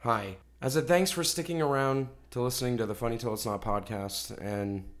Hi. As a thanks for sticking around to listening to the Funny Till It's Not podcast,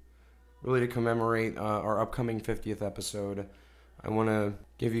 and really to commemorate our upcoming 50th episode, I want to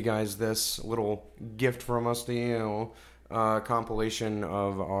give you guys this little gift from us to you, compilation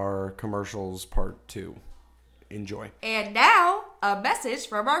of our commercials part 2. Enjoy. And now, a message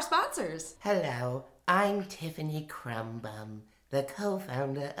from our sponsors. Hello, I'm Tiffany Crumbum, the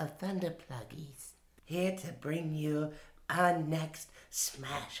co-founder of Thunder Pluggies, here to bring you our next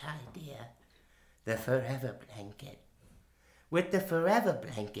smash idea, the Forever Blanket. With the Forever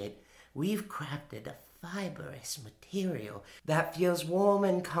Blanket, we've crafted a fibrous material that feels warm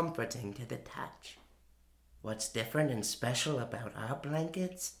and comforting to the touch. What's different and special about our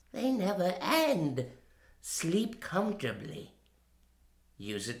blankets? They never end. Sleep comfortably.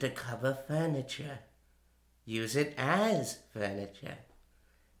 Use it to cover furniture. Use it as furniture.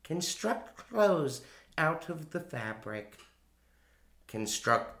 Construct clothes out of the fabric.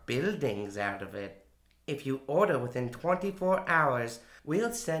 Construct buildings out of it. If you order within 24 hours,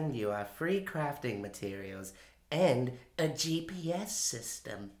 we'll send you our free crafting materials and a GPS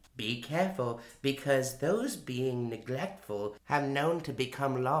system. Be careful, because those being neglectful have known to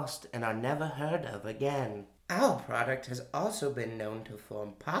become lost and are never heard of again. Our product has also been known to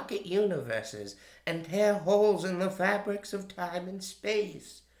form pocket universes and tear holes in the fabrics of time and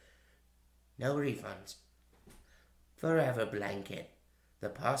space. No refunds. Forever Blanket. The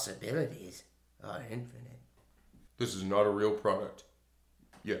possibilities are infinite. This is not a real product.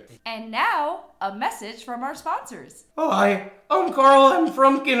 Yet. And now, a message from our sponsors. Hi, I'm Carl M.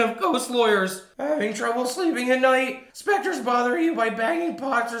 Frumpkin of Ghost Lawyers. Having trouble sleeping at night? Specters bother you by banging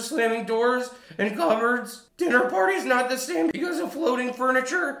pots or slamming doors and cupboards? Dinner parties not the same because of floating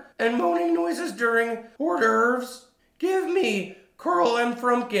furniture and moaning noises during hors d'oeuvres? Give me, Carl M.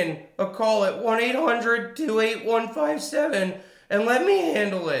 Frumpkin, a call at 1-800-28157 and let me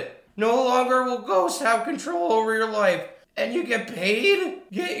handle it. No longer will ghosts have control over your life. And you get paid?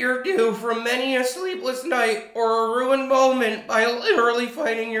 Get your due from many a sleepless night or a ruined moment by literally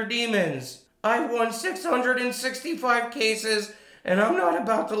fighting your demons. I've won 665 cases, and I'm not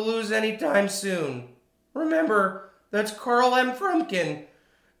about to lose any time soon. Remember, that's Carl M. Frumpkin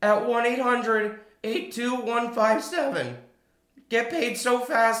at 1-800-82157. Get paid so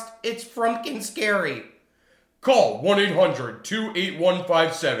fast, it's Frumpkin scary. Call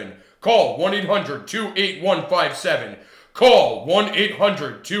 1-800-28157. Call 1-800-28157. Call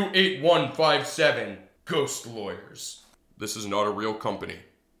 1-800-28157. Ghost Lawyers. This is not a real company.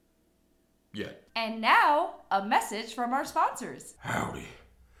 Yet. And now, a message from our sponsors. Howdy,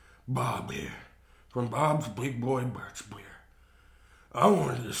 Bob here, from Bob's Big Boy Birch Beer. I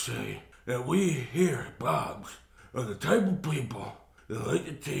wanted to say that we here at Bob's are the type of people that like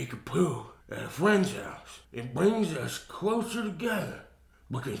to take a poo at a friend's house. It brings us closer together,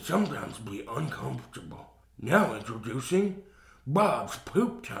 but can sometimes be uncomfortable. Now introducing Bob's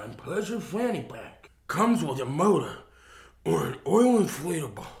Poop Time Pleasure Fanny Pack. Comes with a motor or an oil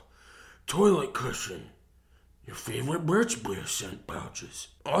inflatable toilet cushion. Your favorite birch beer scent pouches.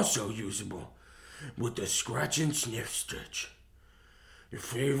 Also usable with the scratch and sniff stitch. Your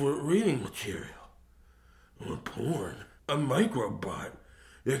favorite reading material. Or porn. A microbot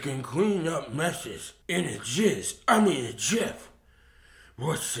that can clean up messes in a jiff.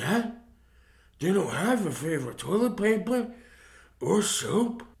 What's that? They don't have a favorite toilet paper or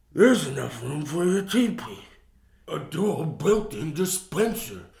soap? There's enough room for your teepee. A dual built-in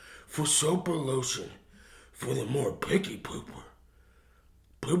dispenser for soap or lotion for the more picky pooper.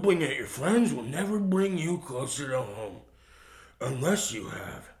 Pooping at your friends will never bring you closer to home unless you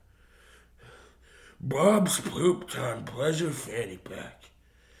have Bob's Poop Time Pleasure Fanny Pack.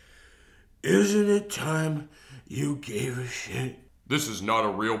 Isn't it time you gave a shit? This is not a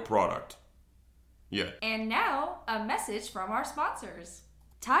real product. Yet. And now, a message from our sponsors.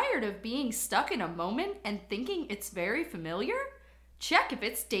 Tired of being stuck in a moment and thinking it's very familiar? Check if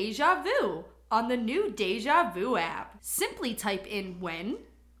it's deja vu on the new Deja Vu app. Simply type in when,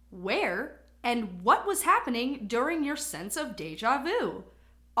 where, and what was happening during your sense of deja vu.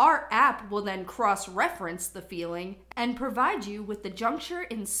 Our app will then cross-reference the feeling and provide you with the juncture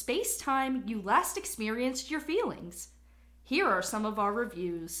in space-time you last experienced your feelings. Here are some of our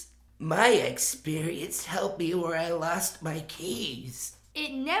reviews. My experience helped me where I lost my keys.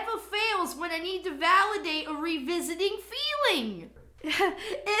 It never fails when I need to validate a revisiting feeling. It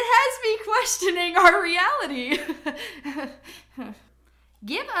has me questioning our reality.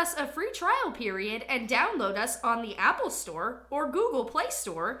 Give us a free trial period and download us on the Apple Store or Google Play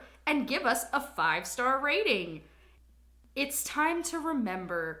Store and give us a 5-star rating. It's time to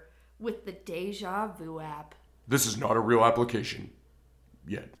remember with the Deja Vu app. This is not a real application.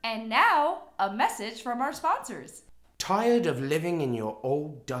 Yet. And now, a message from our sponsors. Tired of living in your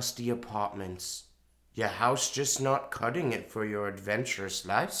old dusty apartments? Your house just not cutting it for your adventurous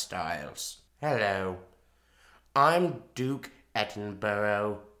lifestyles? Hello, I'm Duke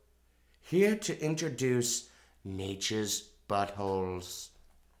Attenborough, here to introduce Nature's Buttholes.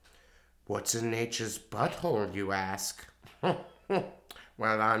 What's a nature's butthole, you ask?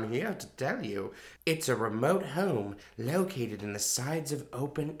 Well, I'm here to tell you. It's a remote home located in the sides of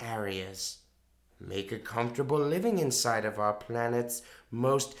open areas. Make a comfortable living inside of our planet's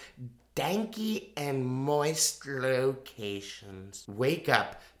most danky and moist locations. Wake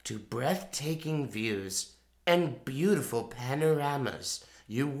up to breathtaking views and beautiful panoramas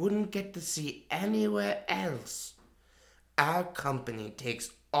you wouldn't get to see anywhere else. Our company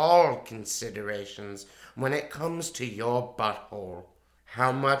takes all considerations when it comes to your butthole.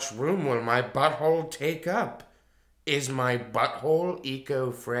 How much room will my butthole take up? Is my butthole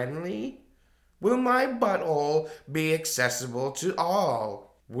eco-friendly? Will my butthole be accessible to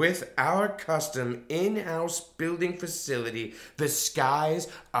all? With our custom in-house building facility, the skies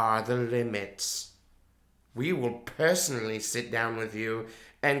are the limits. We will personally sit down with you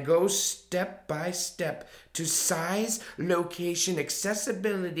and go step by step to size, location,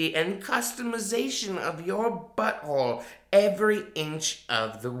 accessibility, and customization of your butthole every inch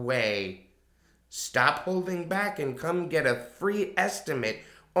of the way. Stop holding back and come get a free estimate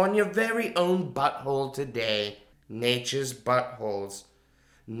on your very own butthole today. Nature's Buttholes.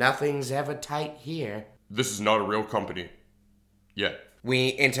 Nothing's ever tight here. This is not a real company. Yet. We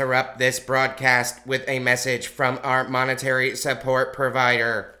interrupt this broadcast with a message from our monetary support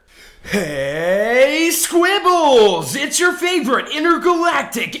provider. Hey, Squibbles! It's your favorite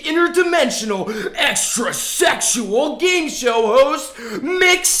intergalactic, interdimensional, extra-sexual game show host,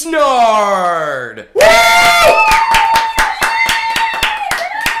 Mixnard!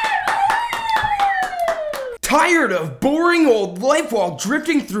 Tired of boring old life while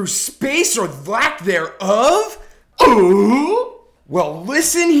drifting through space or lack thereof? Oh? Well,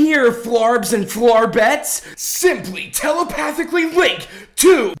 listen here, Flarbs and Flarbettes. Simply telepathically link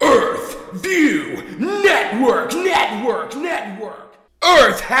to Earth View Network.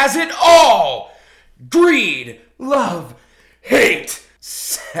 Earth has it all. Greed, love, hate,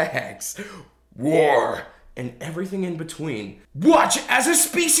 sex, war, and everything in between. Watch as a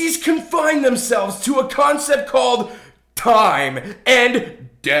species confine themselves to a concept called time and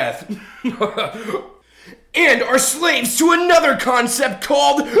death. And are slaves to another concept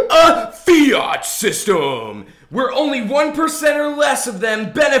called a fiat system, where only 1% or less of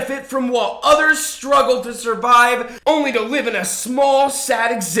them benefit from while others struggle to survive, only to live in a small,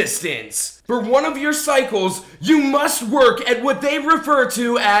 sad existence. For one of your cycles, you must work at what they refer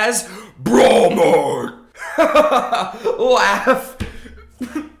to as Bromart. Laugh.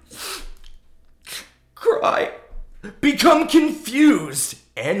 Cry. Become confused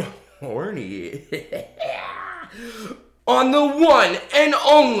and horny. On the one and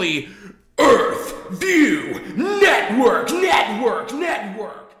only Earth View Network.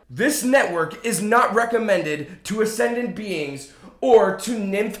 This network is not recommended to ascendant beings or to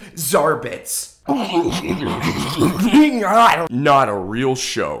nymph zarbits. Not a real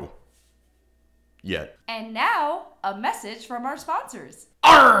show. Yet. And now, a message from our sponsors.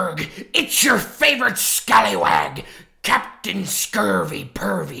 Arg! It's your favorite scallywag, Captain Scurvy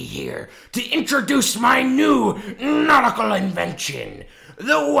Pervy here, to introduce my new nautical invention,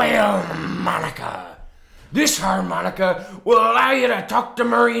 the whale harmonica. This harmonica will allow you to talk to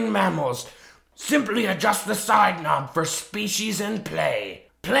marine mammals. Simply adjust the side knob for species and play.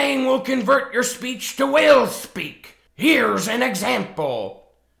 Playing will convert your speech to whale speak. Here's an example.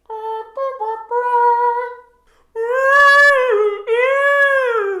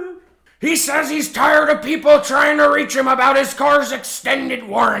 He says he's tired of people trying to reach him about his car's extended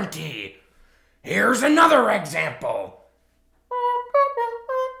warranty. Here's another example.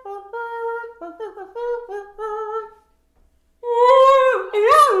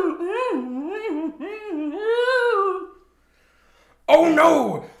 Oh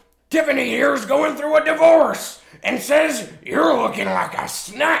no! Tiffany here's going through a divorce and says you're looking like a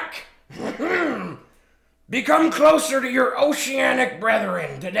snack. Become closer to your oceanic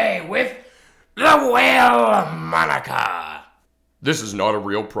brethren today with the whale harmonica. This is not a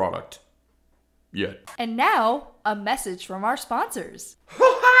real product. Yet. And now, a message from our sponsors.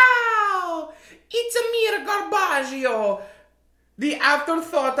 Wow! It's Amir Garbaggio, the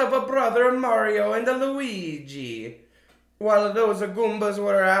afterthought of a brother Mario and a Luigi. While those Goombas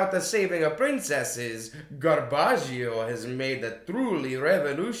were out saving a princesses, Garbaggio has made a truly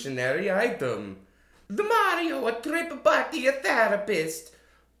revolutionary item. The Mario, a trip body therapist.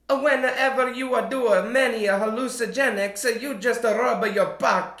 Whenever you are doing many hallucinogenics, you just rub your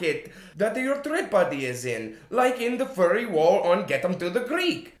pocket that your trip body is in, like in the furry wall on Get 'em to the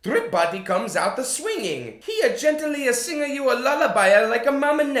Greek. Trip body comes out swinging. He gently sing you a lullaby like a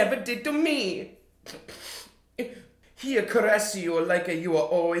mama never did to me. He caress you like you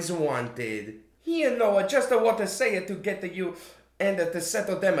always wanted. He know just what to say to get you and to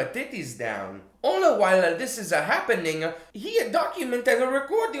settle them titties down. All the while this is happening, he document and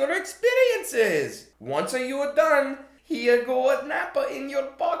record your experiences. Once you are done, he go nap in your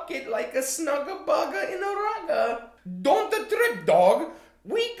pocket like a snug bug in a rug. Don't trip, dog.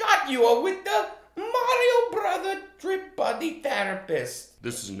 We got you with the Mario Brother Trip Buddy Therapist.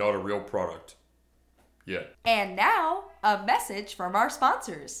 This is not a real product. Yet. And now, a message from our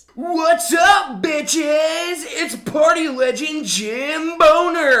sponsors. What's up, bitches? It's party legend Jim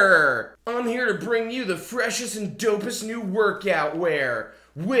Boner. I'm here to bring you the freshest and dopest new workout wear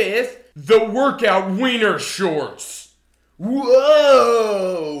with The workout wiener shorts.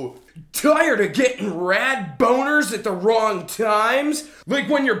 Whoa! Tired of getting rad boners at the wrong times? Like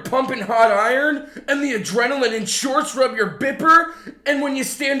when you're pumping hot iron and the adrenaline in shorts rub your bipper, and when you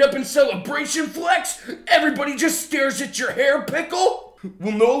stand up in celebration flex, everybody just stares at your hair pickle?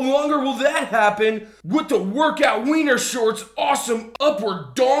 Well, no longer will that happen with the workout wiener shorts awesome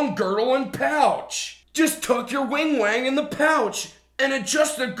upward dong girdle and pouch. Just tuck your wing wang in the pouch and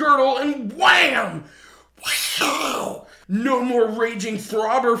adjust the girdle and wham! Wow! No more raging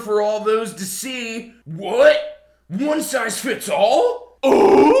throbber for all those to see. What? One size fits all?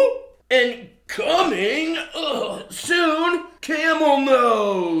 Oh! And coming soon, camel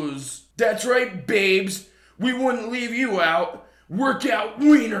nose. That's right, babes. We wouldn't leave you out. Workout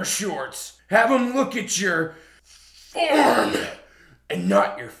wiener shorts. Have them look at your form and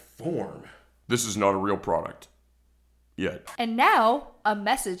not your form. This is not a real product. Yet. And now, a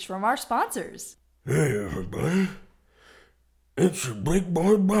message from our sponsors. Hey everybody, it's your big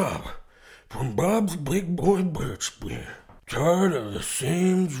boy Bob from Bob's Big Boy Birch Beer. Tired of the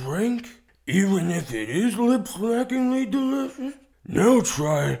same drink, even if it is lip-slackingly delicious? Now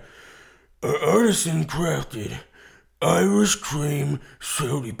try a artisan crafted Irish cream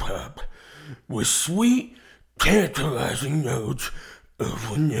soda pop with sweet, tantalizing notes of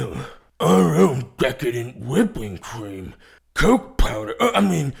vanilla. Our own decadent whipping cream, cocoa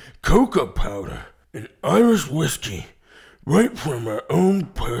powder, and Irish whiskey, right from our own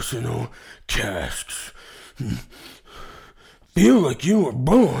personal casks. Feel like you were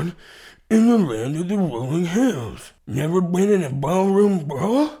born in the land of the rolling hills. Never been in a ballroom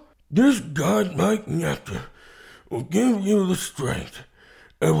brawl? This godlike nectar will give you the strength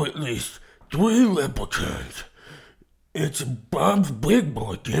of at least 3 leprechauns. It's a Bob's Big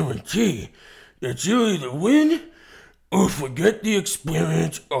Boy guarantee that you'll either win or forget the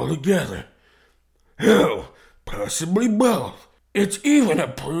experience altogether. Hell, possibly both. It's even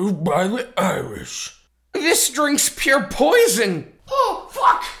approved by the Irish. This drink's pure poison. Oh,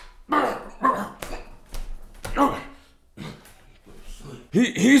 fuck!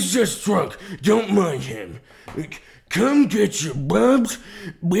 He's just drunk. Don't mind him. Come get your Bob's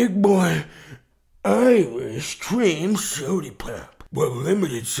Big Boy Irish Cream Soda Pop while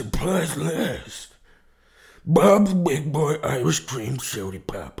limited supplies last. Bob's Big Boy Irish Cream Soda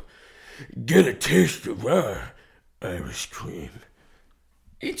Pop. Get a taste of our Irish cream.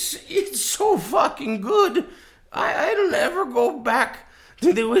 It's so fucking good. I'll never go back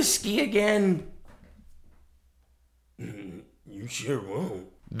to the whiskey again. You sure won't.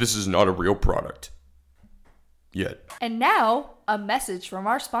 This is not a real product. Yet. And now, a message from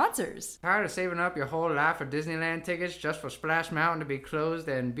our sponsors. Tired of saving up your whole life for Disneyland tickets just for Splash Mountain to be closed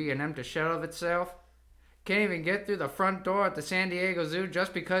and be an empty shell of itself? Can't even get through the front door at the San Diego Zoo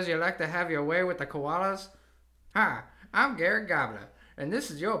just because you like to have your way with the koalas? Hi, I'm Garrett Gobbler, and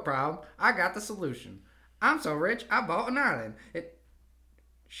this is your problem. I got the solution. I'm so rich, I bought an island.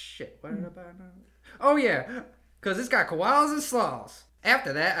 Shit, what did I buy now? Oh yeah, because it's got koalas and sloths.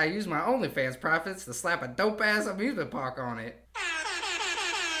 After that, I used my OnlyFans profits to slap a dope-ass amusement park on it.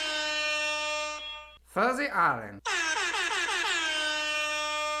 Fuzzy Island.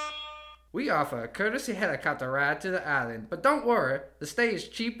 We offer a courtesy helicopter ride to the island, but don't worry, the stay is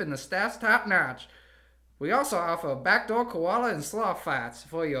cheap and the staff's top-notch. We also offer backdoor koala and sloth fights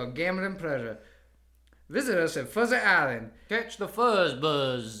for your gambling pleasure. Visit us at Fuzzy Island. Catch the fuzz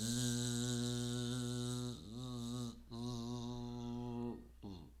buzz.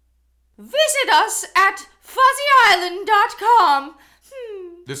 Visit us at fuzzyisland.com.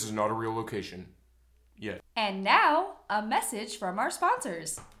 This is not a real location. Yet. And now, a message from our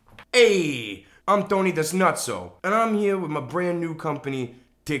sponsors. Hey, I'm Tony Desnutso, and I'm here with my brand new company,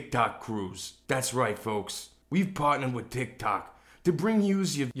 TikTok Cruise. That's right, folks. We've partnered with TikTok to bring you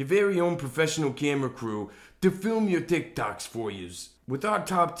your very own professional camera crew to film your TikToks for yous. With our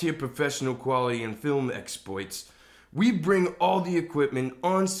top-tier professional quality and film exploits, we bring all the equipment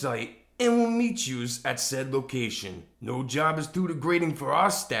on site and we'll meet yous at said location. No job is too degrading for our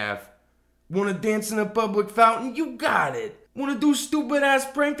staff. Wanna dance in a public fountain? You got it. Wanna do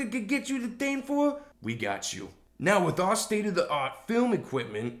stupid-ass prank that could get you detained for? We got you. Now with our state-of-the-art film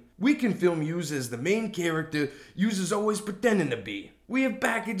equipment, we can film yous as the main character yous is always pretending to be. We have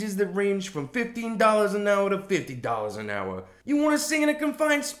packages that range from $15 an hour to $50 an hour. You wanna sing in a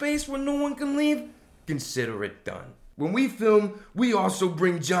confined space where no one can leave? Consider it done. When we film, we also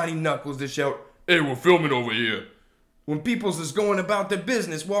bring Johnny Knuckles to shout, Hey, we're filming over here. when people's is going about their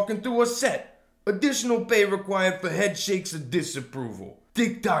business walking through a set. Additional pay required for head shakes of disapproval.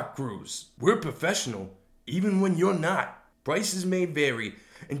 TikTok Cruise. We're professional, even when you're not. Prices may vary,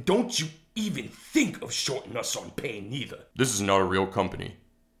 and don't you even think of shorting us on pay neither. This is not a real company.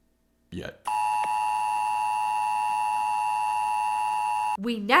 Yet.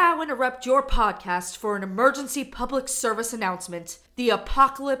 We now interrupt your podcast for an emergency public service announcement. The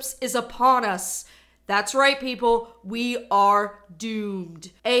apocalypse is upon us. That's right, people. We are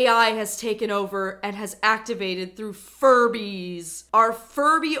doomed. AI has taken over and has activated through Furbies. Our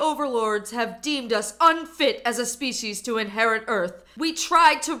Furby overlords have deemed us unfit as a species to inherit Earth. We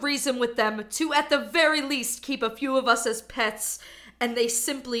tried to reason with them to, at the very least, keep a few of us as pets, and they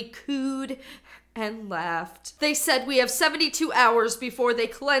simply cooed and laughed. They said we have 72 hours before they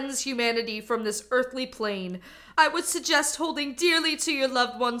cleanse humanity from this earthly plane. I would suggest holding dearly to your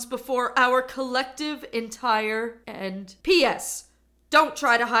loved ones before our collective entire end. P.S. Don't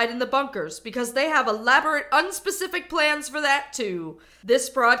try to hide in the bunkers, because they have elaborate, unspecific plans for that too. This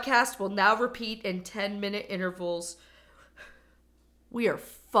broadcast will now repeat in 10-minute intervals. We are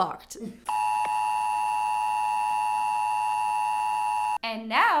fucked. And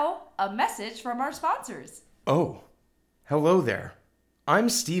now, a message from our sponsors. Oh, hello there. I'm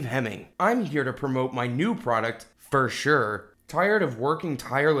Steve Hemming. I'm here to promote my new product, For Sure. Tired of working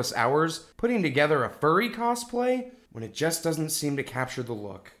tireless hours putting together a furry cosplay when it just doesn't seem to capture the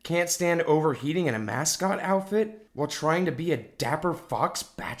look? Can't stand overheating in a mascot outfit while trying to be a dapper fox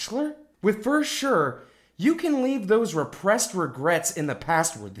bachelor? With For Sure, you can leave those repressed regrets in the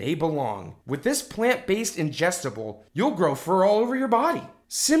past where they belong. With this plant-based ingestible, you'll grow fur all over your body.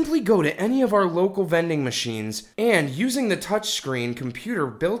 Simply go to any of our local vending machines and, using the touchscreen computer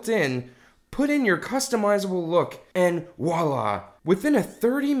built in, put in your customizable look and voila! Within a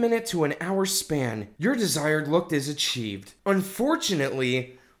 30-minute to an hour span, your desired look is achieved.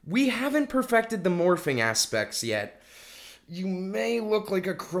 Unfortunately, we haven't perfected the morphing aspects yet. You may look like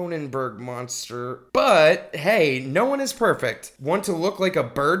a Cronenberg monster, but hey, no one is perfect. Want to look like a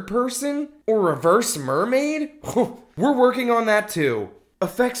bird person? Or reverse mermaid? We're working on that too.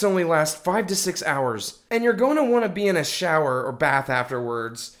 Effects only last 5 to 6 hours, and you're going to want to be in a shower or bath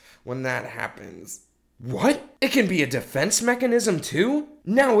afterwards when that happens. What? It can be a defense mechanism too?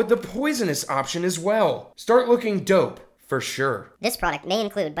 Now with the poisonous option as well. Start looking dope. For sure. This product may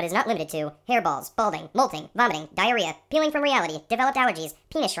include, but is not limited to, hairballs, balding, molting, vomiting, diarrhea, peeling from reality, developed allergies,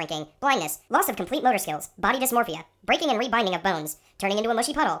 penis shrinking, blindness, loss of complete motor skills, body dysmorphia, breaking and rebinding of bones, turning into a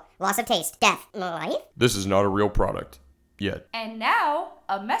mushy puddle, loss of taste, death, life? This is not a real product. Yet. And now,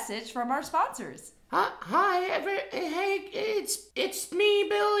 a message from our sponsors. Hey, it's me,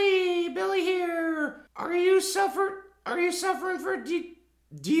 Billy here. Are you suffering for, do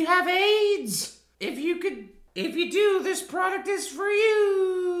you have AIDS? If you do, this product is for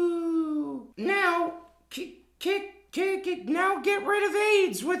you. Now, now get rid of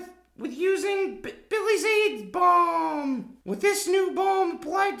AIDS with using Billy's AIDS Balm. With this new balm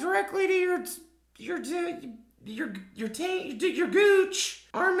applied directly to your gooch,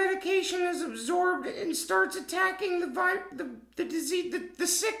 our medication is absorbed and starts attacking the disease, the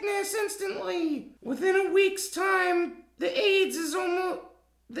sickness instantly. Within a week's time, the AIDS is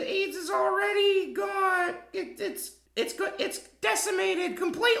already gone. It's decimated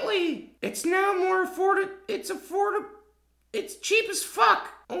completely. It's now more affordable. It's cheap as fuck.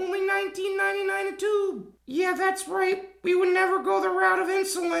 Only $19.99 a tube. Yeah, that's right. We would never go the route of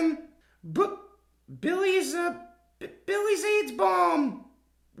insulin. But Billy's AIDS bomb.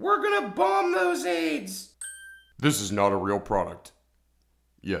 We're gonna bomb those AIDS. This is not a real product.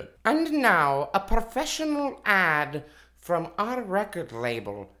 Yet. And now, a professional ad from our record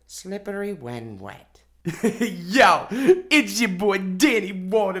label, Slippery When Wet. Yo, it's your boy Danny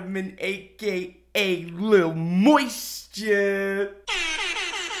Waterman, aka Lil Moisture.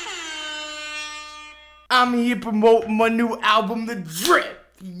 I'm here promoting my new album, The Drip.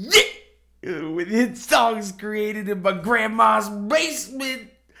 Yeah! With hit songs created in my grandma's basement.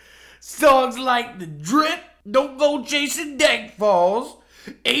 Songs like The Drip, Don't Go Chasing Dank Falls,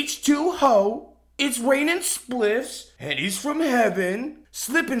 H2Ho, It's Raining Spliffs, and He's from Heaven,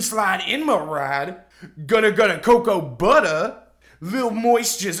 Slip and Slide in My Ride, Gonna Cocoa Butter, Lil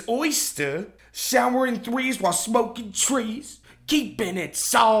Moisture's Oyster, Showering Threes While Smoking Trees, Keeping It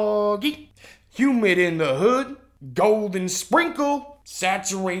Soggy, Humid in the Hood, Golden Sprinkle,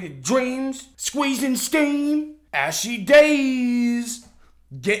 Saturated Dreams, Squeezing Steam, Ashy Days,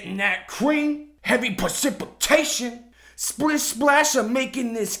 Getting That Cream, Heavy Precipitation, Splish Splash of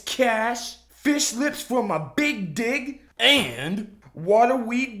Making This Cash, Fish Lips from a Big Dig, and What Have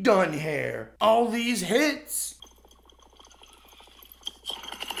We Done Here? All these hits.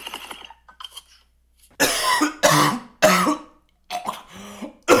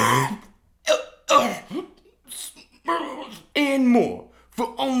 And more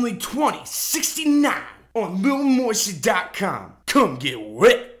for only $20.69 on LilMoisture.com. Come get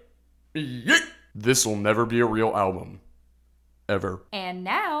wet. Yeah. This'll never be a real album. Ever. And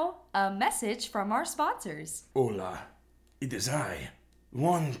now, a message from our sponsors. Hola, it is I,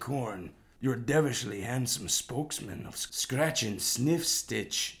 One Corn, your devilishly handsome spokesman of Scratch and Sniff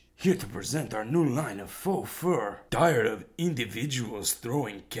Stitch, here to present our new line of faux fur. Tired of individuals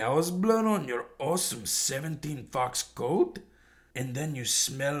throwing cow's blood on your awesome 17 fox coat? And then you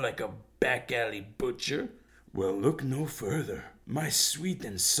smell like a back alley butcher? Well, look no further. My sweet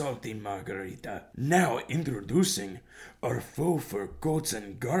and salty margarita. Now introducing our faux fur coats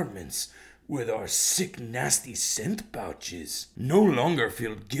and garments with our sick, nasty scent pouches. No longer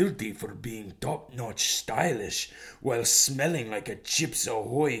feel guilty for being top-notch stylish while smelling like a Chips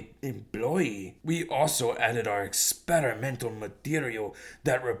Ahoy employee. We also added our experimental material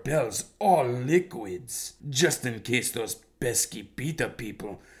that repels all liquids, just in case those pesky PETA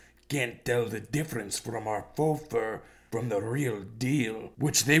people can't tell the difference from our faux fur from the real deal,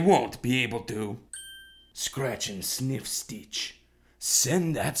 which they won't be able to. Scratch and Sniff Stitch.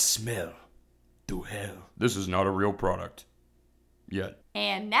 Send that smell to hell. This is not a real product. Yet.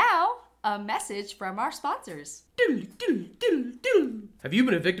 And now, a message from our sponsors. Have you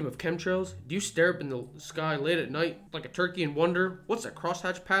been a victim of chemtrails? Do you stare up in the sky late at night like a turkey and wonder, what's that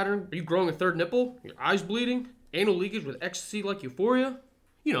crosshatch pattern? Are you growing a third nipple? Your eyes bleeding? Anal leakage with ecstasy like euphoria?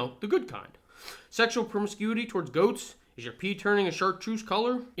 You know, the good kind. Sexual promiscuity towards goats? Is your pee turning a chartreuse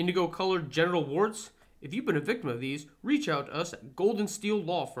color? Indigo colored genital warts? If you've been a victim of these, reach out to us at Golden Steel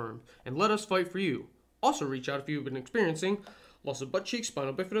Law Firm and let us fight for you. Also reach out if you've been experiencing loss of butt cheeks,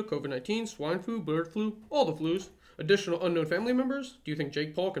 spinal bifida, COVID-19, swine flu, bird flu, all the flus, additional unknown family members, do you think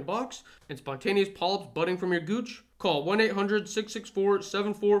Jake Paul can box, and spontaneous polyps budding from your gooch? Call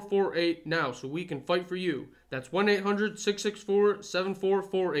 1-800-664-7448 now so we can fight for you. That's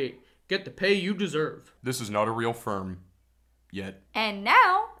 1-800-664-7448. Get the pay you deserve. This is not a real firm. Yet. And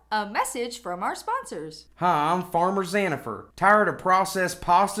now, a message from our sponsors. Hi, I'm Farmer Xanifer. Tired of processed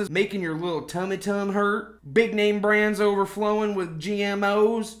pastas making your little tummy-tum hurt? Big name brands overflowing with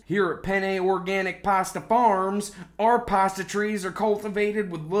GMOs? Here at Penne Organic Pasta Farms, our pasta trees are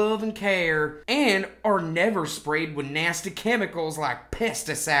cultivated with love and care and are never sprayed with nasty chemicals like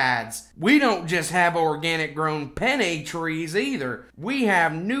pesticides. We don't just have organic grown penne trees either. We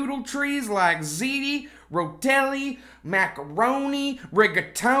have noodle trees like ziti, rotelli, macaroni,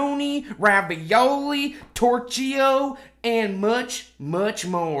 rigatoni, ravioli, torchio, and much, much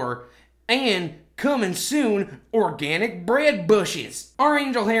more. And coming soon, organic bread bushes. Our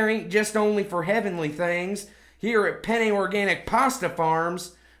angel hair ain't just only for heavenly things. Here at Penne Organic Pasta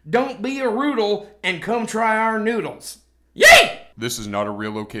Farms, don't be a roodle and come try our noodles. Yay! This is not a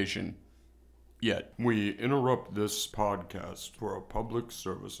real location. Yet. We interrupt this podcast for a public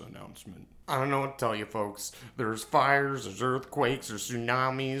service announcement. I don't know what to tell you, folks. There's fires, there's earthquakes, there's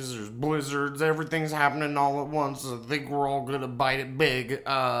tsunamis, there's blizzards. Everything's happening all at once. I think we're all gonna bite it big.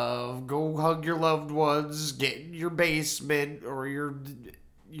 Go hug your loved ones. Get your basement or your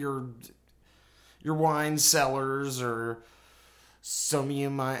wine cellars, or some of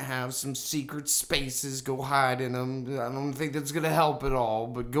you might have some secret spaces. Go hide in them. I don't think that's gonna help at all,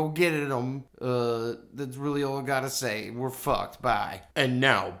 but go get in them. That's really all I gotta say. We're fucked. Bye. And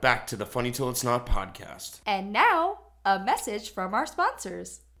now, back to the Funny Till It's Not podcast. And now, a message from our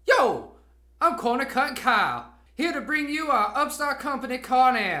sponsors. Yo, I'm Corner Cut Kyle, here to bring you our upstart company,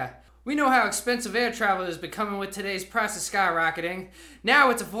 Con Air. We know how expensive air travel is becoming with today's prices skyrocketing. Now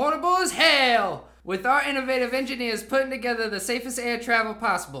it's affordable as hell. With our innovative engineers putting together the safest air travel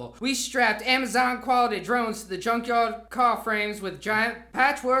possible, we strapped Amazon quality drones to the junkyard car frames with giant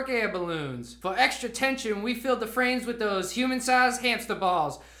patchwork air balloons. For extra tension, we filled the frames with those human-sized hamster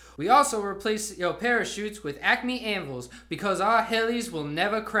balls. We also replaced your parachutes with Acme anvils because our helis will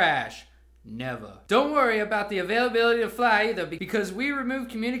never crash. Never. Don't worry about the availability to fly either, because we remove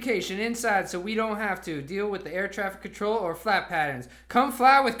communication inside so we don't have to deal with the air traffic control or flight patterns. Come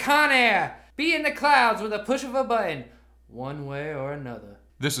fly with Conair! Be in the clouds with a push of a button, one way or another.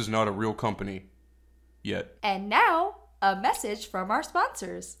 This is not a real company. Yet. And now, a message from our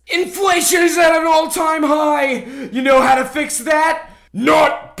sponsors. Inflation is at an all-time high. You know how to fix that?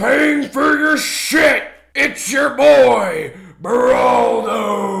 Not paying for your shit! It's your boy,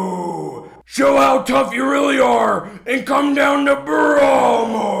 Beraldo! Show how tough you really are and come down to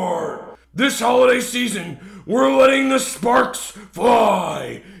Brawlmart! This holiday season, we're letting the sparks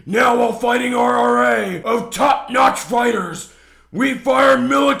fly! Now while fighting our array of top-notch fighters, we fire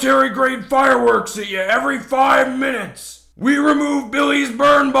military-grade fireworks at you every 5 minutes! We remove Billy's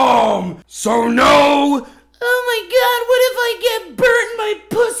burn bomb, so no... Oh my god, what if I get burnt my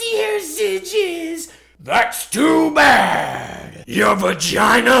pussy hair zidges? That's too bad, you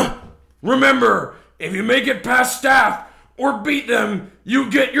vagina! Remember, if you make it past staff or beat them, you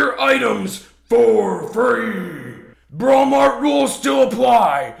get your items for free. Brawlmart rules still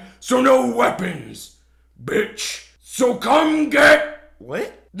apply, so no weapons, bitch. So come get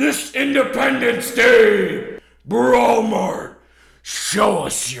What? this Independence Day. Brawlmart, show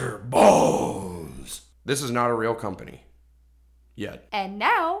us your balls. This is not a real company. Yet. And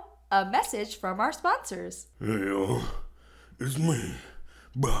now, a message from our sponsors. Hey y'all, it's me,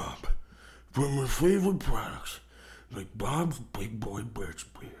 Bob, from my favorite products, like Bob's Big Boy Birch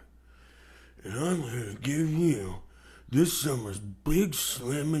Beer. And I'm here to give you this summer's big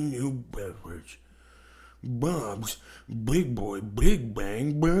slamming new beverage, Bob's Big Boy Big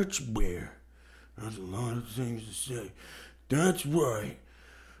Bang Birch Beer. That's a lot of things to say. That's right.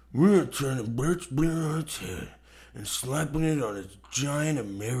 We're turning birch beer on its head and slapping it on its giant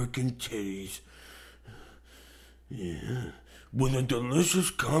American titties. Yeah, with a delicious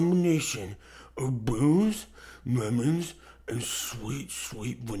combination of booze, lemons, and sweet,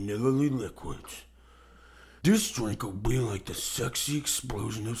 sweet vanilla liquids. This drink will be like the sexy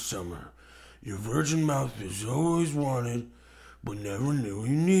explosion of summer your virgin mouth has always wanted, but never knew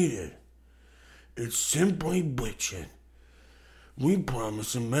you needed. It's simply bitchin'. We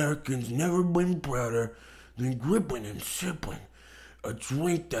promise Americans never been prouder than gripping and sipping a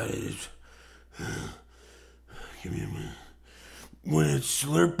drink that is... Give me a minute. When it's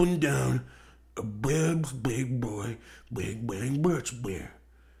slurping down a Bob's Big Boy Big Bang Birch Beer.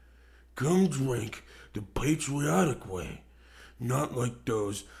 Come drink the patriotic way, not like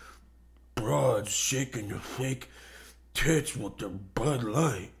those broads shaking their fake tits with their Bud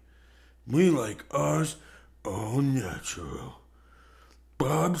Light. We like ours all natural.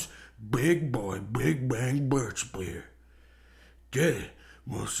 Bob's Big Boy Big Bang Birch Beer. Get it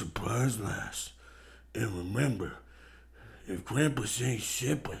while supplies last. And remember, if Krampus ain't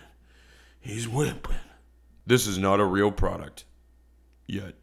shipping, he's whipping. This is not a real product. Yet.